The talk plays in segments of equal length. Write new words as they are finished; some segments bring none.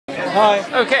Hi.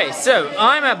 Okay, so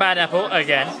I'm at Bad Apple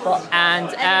again, and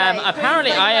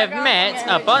apparently I have met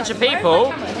a bunch of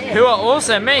people who are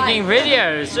also making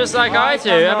videos, just like I do.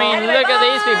 I mean, look at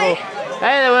these people.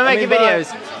 Hey, they were making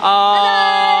videos.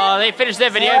 Oh, they finished their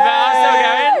video, but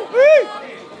I'm still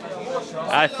going.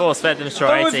 I force-fed them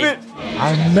strawberry.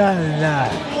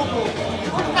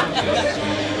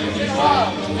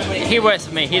 He works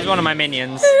for me. He's one of my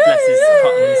minions. Bless his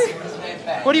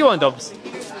buttons. What do you want, Dobbs?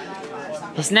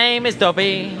 His name is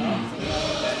Dobby,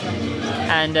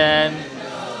 and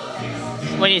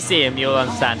when you see him, you'll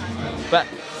understand. But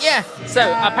yeah, so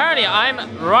apparently I'm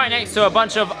right next to a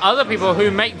bunch of other people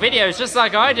who make videos just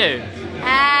like I do.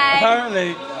 Hi.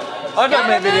 Apparently, I don't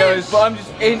make videos, but I'm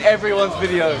just in everyone's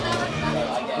video.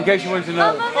 In case you wanted to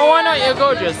know. Oh, why not? You're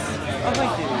gorgeous. Oh,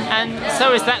 thank you. And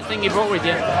so is that thing you brought with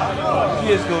you.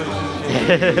 She is gorgeous.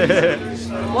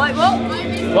 What?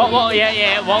 What?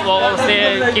 Yeah. What?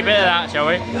 Let's keep it at that, shall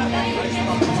we?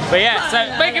 But yeah, so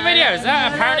making videos.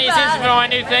 Apparently it seems to be my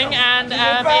new thing, and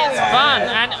it's fun.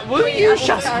 And will you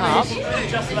shut up?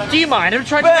 Do you mind? I'm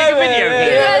trying to make a video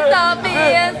here.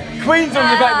 Queen's on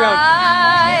the background.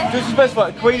 Just to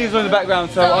specify, Queen is on the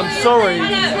background, so I'm sorry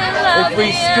if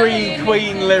we scream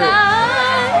Queen lyrics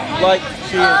like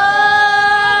she is.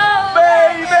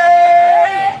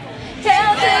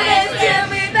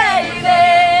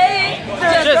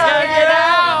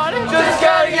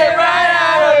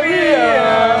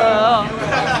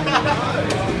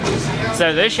 So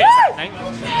this shit's happening.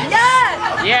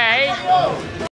 Yes! Yay!